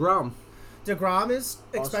 word on DeGrom? DeGrom is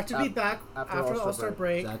expected to be back after after the All-Star All-Star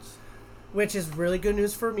break, That's which is really good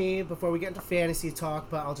news for me before we get into fantasy talk,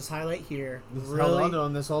 but I'll just highlight here. Held Really? on to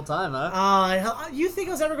him this whole time, huh? You think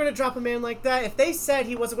I was ever going to drop a man like that? If they said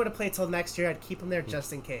he wasn't going to play till next year, I'd keep him there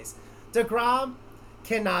just in case. DeGrom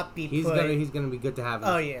cannot be he's put. gonna be good to have.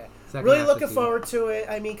 Oh yeah, Second really half looking this season. forward to it.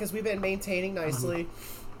 I mean, because we've been maintaining nicely,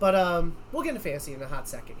 but we'll get into fantasy in a hot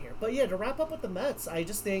second here. But yeah, to wrap up with the Mets, I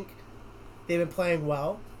just think they've been playing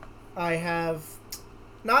well. I have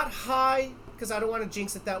not high because I don't want to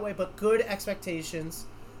jinx it that way, but good expectations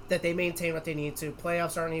that they maintain what they need to.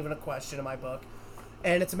 Playoffs aren't even a question in my book.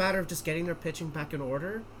 And it's a matter of just getting their pitching back in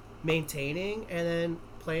order, maintaining, and then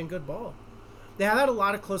playing good ball. They have had a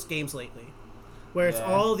lot of close games lately, where it's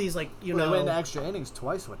all these, like, They went into extra innings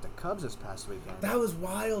twice with the Cubs this past weekend. That was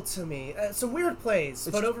wild to me. Some weird plays,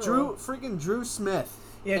 but overall... Drew Smith.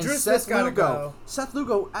 Yeah, and Drew Smith's got to go. Seth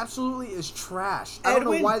Lugo absolutely is trash. I don't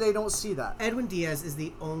know why they don't see that. Edwin Diaz is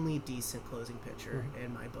the only decent closing pitcher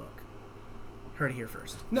in my book. Heard it here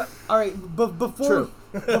first. No, all right. But before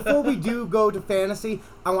we do go to fantasy,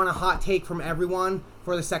 I want a hot take from everyone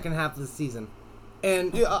for the second half of the season,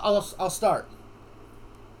 and I'll start.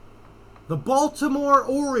 The Baltimore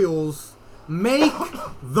Orioles make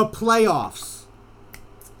the playoffs.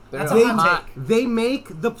 That's a hot take. They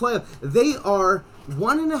make the playoffs. They are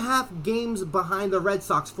 1.5 games behind the Red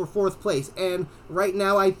Sox for 4th place, and right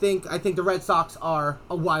now I think the Red Sox are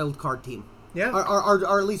a wild card team. Yeah,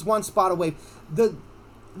 are at least one spot away. The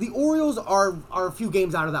Orioles are a few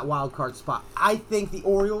games out of that wild card spot. I think the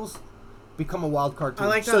Orioles become a wild card team. I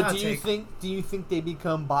like that. So hot do you think they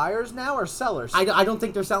become buyers now or sellers? I don't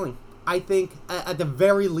think they're selling. I think at the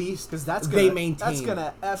very least because they maintain. That's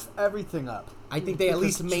gonna f everything up. I think they at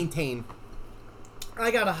least maintain.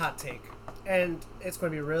 I got a hot take, and it's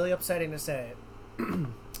going to be really upsetting to say it.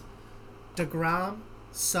 DeGrom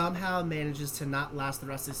somehow manages to not last the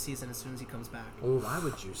rest of the season as soon as he comes back. Why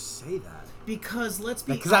would you say that? Because let's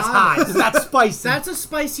be honest. Because that's hot. That's spicy. That's a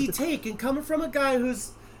spicy take, and coming from a guy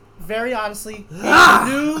who's very honestly a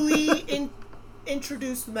newly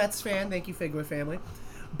introduced Mets fan. Thank you, Figwood family.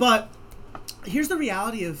 But here's the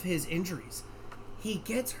reality of his injuries. He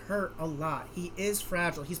gets hurt a lot. He is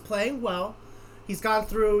fragile. He's playing well. He's gone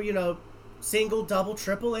through, single, double,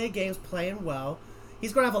 triple A games playing well.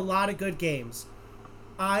 He's going to have a lot of good games.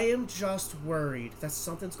 I am just worried that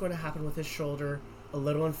something's going to happen with his shoulder, a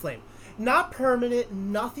little inflamed. Not permanent,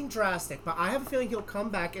 nothing drastic, but I have a feeling he'll come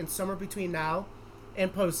back in somewhere between now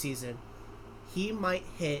and postseason. He might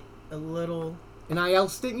hit a little... An IL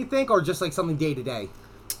stint, you think, or just like something day to day?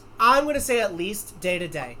 I'm going to say at least day to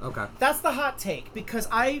day. Okay. That's the hot take, because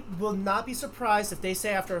I will not be surprised if they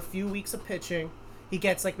say after a few weeks of pitching, he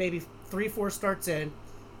gets like maybe 3-4 starts in,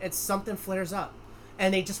 and something flares up.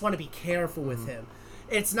 And they just want to be careful with him.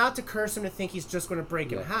 It's not to curse him to think he's just going to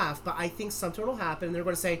break in half, but I think something will happen, and they're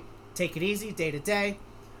going to say, take it easy, day to day.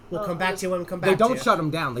 We'll come back to you when we come back to you. They don't shut him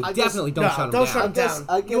down. They definitely don't shut him down. Shut him down.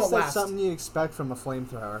 I guess that's last. something you expect from a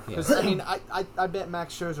flamethrower. Because, I bet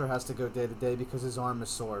Max Scherzer has to go day to day because his arm is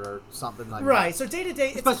sore or something like that. Right, so day to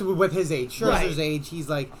day... Especially with his age. Scherzer's age, he's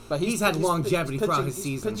like... But he's had longevity throughout his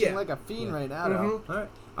season. He's pitching like a fiend right now, though. All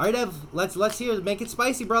right, Ev, let's hear it. Make it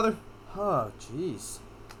spicy, brother. Oh, jeez.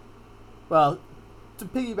 Well... To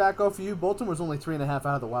piggyback off of you, Baltimore's only 3.5 out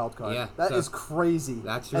of the wild card. Yeah, that is crazy.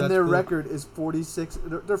 And their record is 46.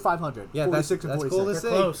 They're 500. Yeah, 46 that's and 46. Cool to They're see.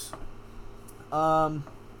 close.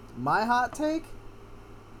 My hot take.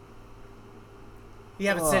 You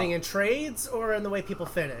have it sitting in trades or in the way people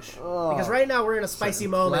finish? Because right now we're in a spicy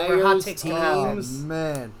moment where hot takes can happen. Oh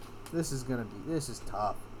man, this is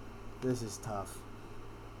tough. This is tough.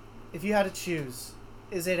 If you had to choose,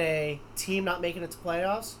 is it a team not making it to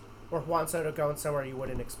playoffs? Or Juan Soto going somewhere you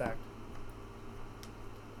wouldn't expect?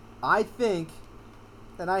 I think,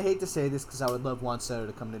 and I hate to say this because I would love Juan Soto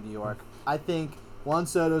to come to New York. I think Juan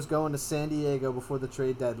Soto's going to San Diego before the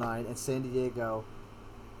trade deadline, and San Diego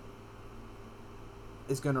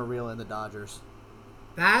is going to reel in the Dodgers.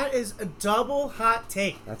 That is a double hot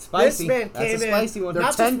take. That's spicy. This man came That's a spicy one. They're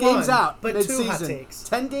not 10 just games one, out but mid-season. 2 hot takes.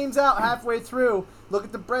 10 games out halfway through. Look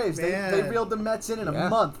at the Braves. They reeled the Mets in a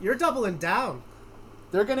month. You're doubling down.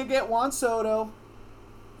 They're going to get Juan Soto.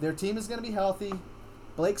 Their team is going to be healthy.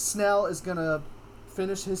 Blake Snell is going to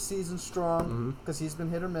finish his season strong because he's been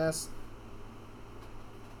hit or miss.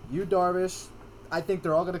 Yu Darvish, I think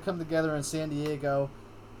they're all going to come together in San Diego.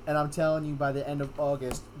 And I'm telling you, by the end of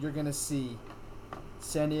August, you're going to see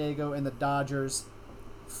San Diego and the Dodgers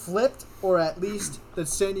flipped, or at least the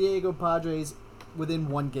San Diego Padres within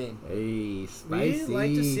 1 game. Hey, spicy. We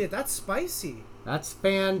like to see it. That's spicy. That's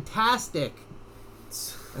fantastic.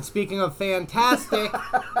 And speaking of fantastic,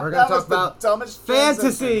 we're going to talk about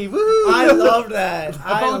fantasy. Woohoo! I love that.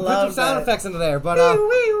 I love love put some sound that. effects into there, but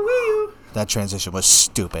That transition was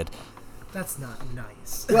stupid. That's not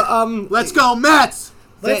nice. well, Let's go Mets!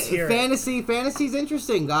 Let's hear it. Fantasy's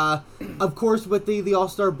interesting. Of course, with the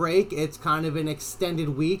All-Star break, it's kind of an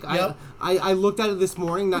extended week. Yep. I looked at it this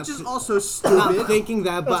morning, Which is also stupid. not thinking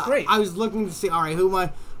that, but great. I was looking to see, all right, who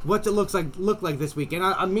what it look like this week.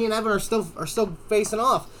 And me and Evan are still facing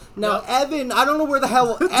off. Now, Yep. Evan, I don't know where the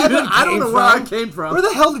hell Evan I don't came know where I from. came from. Where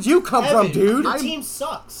the hell did you come from, Evan, dude? Your team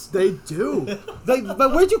sucks. They do.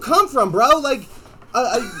 But where'd you come from, bro? Like,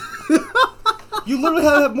 you literally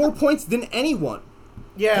have more points than anyone.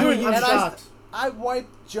 Yeah, Dude, I'm and shocked. I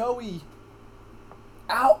wiped Joey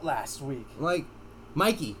out last week. Like,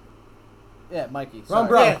 Mikey. Yeah, Mikey. Wrong sorry.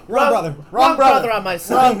 brother. Yeah, Wrong brother. Wrong brother on my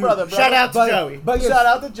side. Wrong brother, Shout out to But- Joey. But yeah, Shout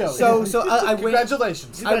out to Joey. So I went.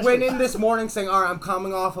 Congratulations. I went in this morning saying, "All right, I'm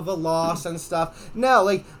coming off of a loss and stuff." No,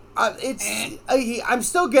 like I'm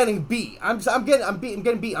still getting beat. I'm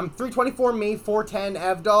getting beat. I'm 324 me, 410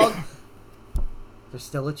 Ev dog. There's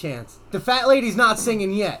still a chance. The fat lady's not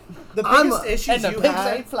singing yet. The I'm- biggest issues And the you pigs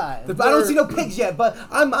had. ain't flying. I don't see no pigs yet, but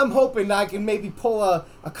I'm hoping that I can maybe pull a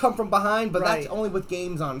come from behind. But that's Right. only with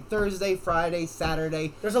games on Thursday, Friday,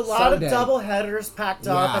 Saturday. There's a lot Sunday. of double headers packed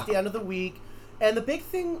up Yeah. at the end of the week. And the big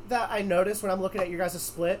thing that I noticed when I'm looking at your guys'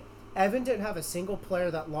 split, Evan didn't have a single player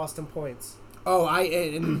that lost him points. Oh,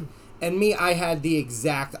 and me, I had the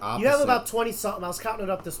exact opposite. You have about 20 something. I was counting it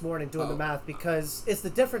up this morning doing the Oh. math because it's the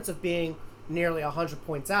difference of being nearly 100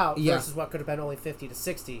 points out Yeah. versus what could have been only 50 to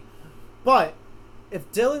 60. But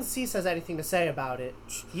if Dylan Cease has anything to say about it,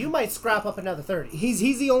 you might scrap up another 30.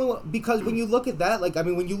 He's the only one, because when you look at that, like, I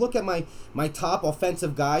mean, when you look at my top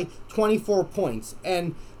offensive guy, 24 points,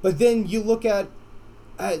 but then you look at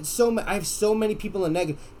I have so many people in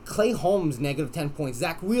negative. Clay Holmes negative 10 points,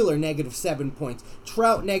 Zach Wheeler negative 7 points,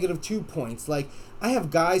 Trout negative 2 points. Like, I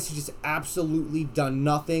have guys who just absolutely done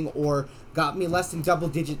nothing or got me less than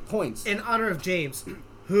double-digit points. In honor of James.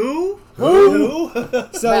 Who?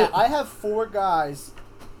 So Matt, I have 4 guys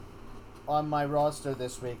on my roster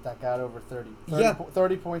this week that got over 30 Yeah.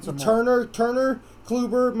 30 points or more. Turner,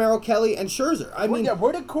 Kluber, Merrill Kelly, and Scherzer. I mean,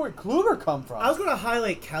 Where did Corey Kluber come from? I was going to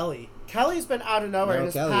highlight Kelly. Kelly's been out of nowhere, and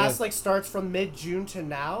his Kelly, past yeah. starts from mid-June to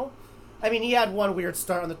now. I mean, he had one weird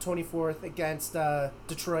start on the 24th against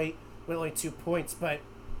Detroit with only 2 points, but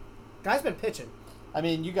guy's been pitching. I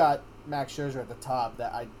mean, you got Max Scherzer at the top.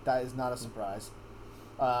 That is not a surprise.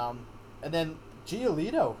 And then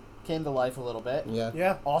Giolito came to life a little bit. yeah.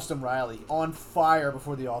 Yeah. Austin Riley on fire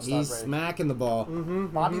before the All-Star He's break. smacking the ball.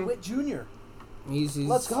 Bobby Witt Jr. He's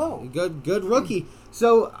Let's go. Good rookie.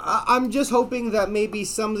 So I'm just hoping that maybe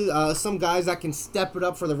some guys that can step it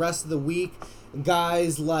up for the rest of the week.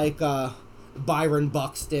 Guys like Byron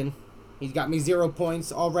Buxton. He's got me 0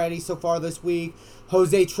 points already so far this week.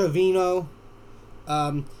 Jose Trevino.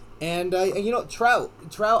 And Trout.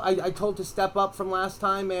 I told to step up from last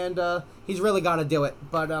time, and he's really got to do it.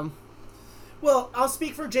 But Well, I'll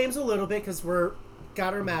speak for James a little bit because we're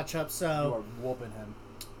got our matchup. You So, are whooping him.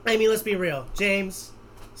 I mean, let's be real. James,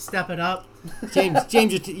 step it up. James,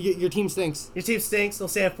 your team stinks. Your team stinks. They'll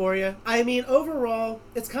say it for you. I mean, overall,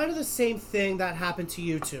 it's kind of the same thing that happened to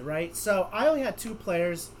you two, right? So I only had 2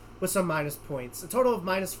 players with some minus points. A total of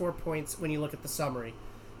minus 4 points when you look at the summary.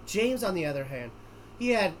 James, on the other hand, he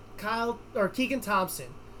had Keegan Thompson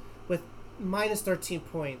with minus 13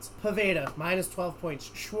 points. Pavetta, minus 12 points.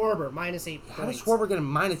 Schwarber, minus 8 How does points. Schwarber get a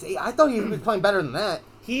 -8? I thought he was playing better than that.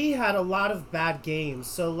 He had a lot of bad games.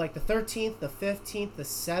 So, like the 13th, the 15th, the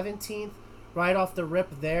 17th, right off the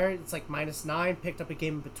rip there, it's like minus 9, picked up a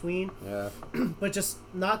game in between. Yeah. But just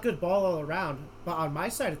not good ball all around. But on my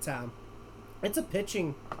side of town, it's a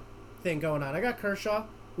pitching thing going on. I got Kershaw.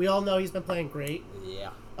 We all know he's been playing great. Yeah.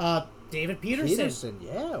 David Peterson.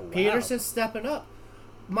 Yeah. Wow. Peterson's stepping up.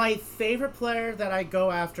 My favorite player that I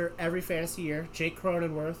go after every fantasy year, Jake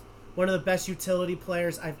Cronenworth, one of the best utility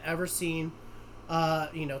players I've ever seen.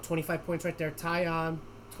 25 points right there. Tyon,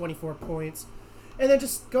 24 points. And then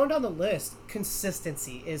just going down the list,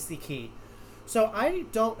 consistency is the key. So I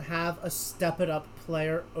don't have a step-it-up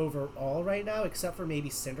player overall right now, except for maybe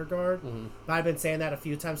Syndergaard. But I've been saying that a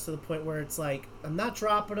few times to the point where it's like, I'm not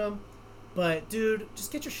dropping him, but, dude,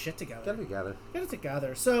 just get your shit together. Get it together. Get it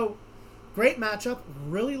together. So, great matchup.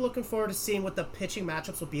 Really looking forward to seeing what the pitching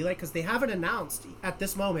matchups will be like, because they haven't announced at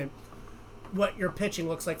this moment what your pitching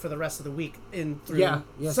looks like for the rest of the week through Yeah,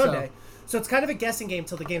 Sunday. So it's kind of a guessing game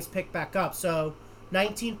till the games pick back up. So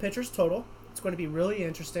 19 pitchers total. It's going to be really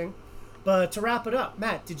interesting. But to wrap it up,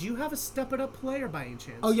 Matt, did you have a step it up player by any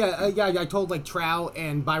chance? Oh yeah, I told like Trout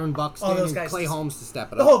and Byron Buxton All those and guys Clay to- Holmes to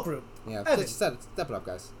step it The up. whole group. Yeah, Evan, step it up,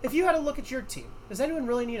 guys. if you had to look at your team, does anyone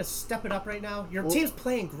really need to step it up right now? Your team's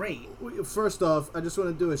playing great. First off, I just want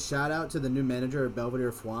to do a shout out to the new manager of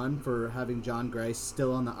Belvedere Fwan for having John Gray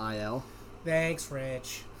still on the IL. Thanks,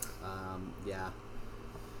 Rich. Yeah.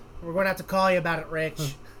 We're going to have to call you about it,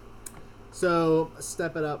 Rich. So,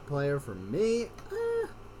 step it up player for me.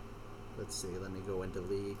 Let's see. Let me go into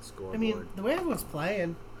league scoreboard. I mean, the way everyone's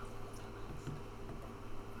playing,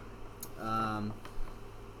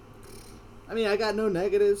 I mean, I got no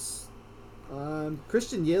negatives.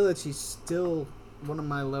 Christian Yelich, he's still one of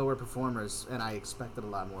my lower performers, and I expected a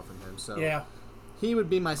lot more from him. So Yeah. he would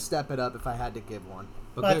be my step it up if I had to give one.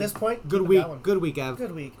 But at this point, good keep it week. that one. Good week, Ev.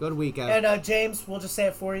 Good week. Good week, Ev. And James, we'll just say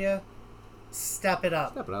it for you. Step it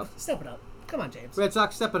up. Step it up. Step it up. Come on, James. Red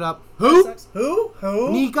Sox, step it up. Red Who? Sox.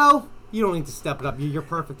 Who? Nico? You don't need to step it up. You're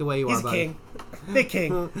perfect the way you He's are, buddy. king. Big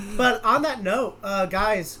king. But on that note,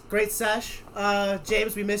 guys, great sesh.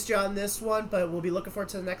 James, we missed you on this one, but we'll be looking forward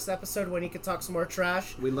to the next episode when you can talk some more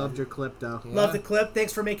trash. We loved your clip, though. Yeah. Love the clip.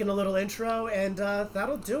 Thanks for making a little intro, and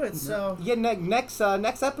that'll do it. So Yeah, next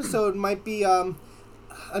episode might be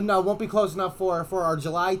no, it won't be close enough for our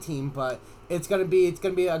July team, but it's gonna be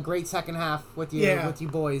a great second half with you Yeah. with you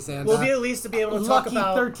boys, and we'll be at least to be able to talk lucky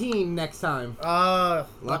about 13 next time.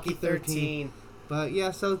 Lucky 13. But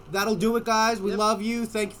yeah, so that'll do it, guys. We love you.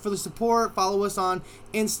 Thank you for the support. Follow us on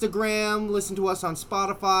Instagram. Listen to us on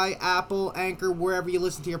Spotify, Apple, Anchor, wherever you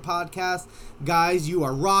listen to your podcast. Guys, you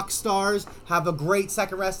are rock stars. Have a great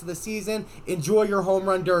second rest of the season. Enjoy your home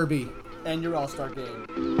run derby. And your All-Star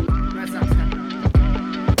game.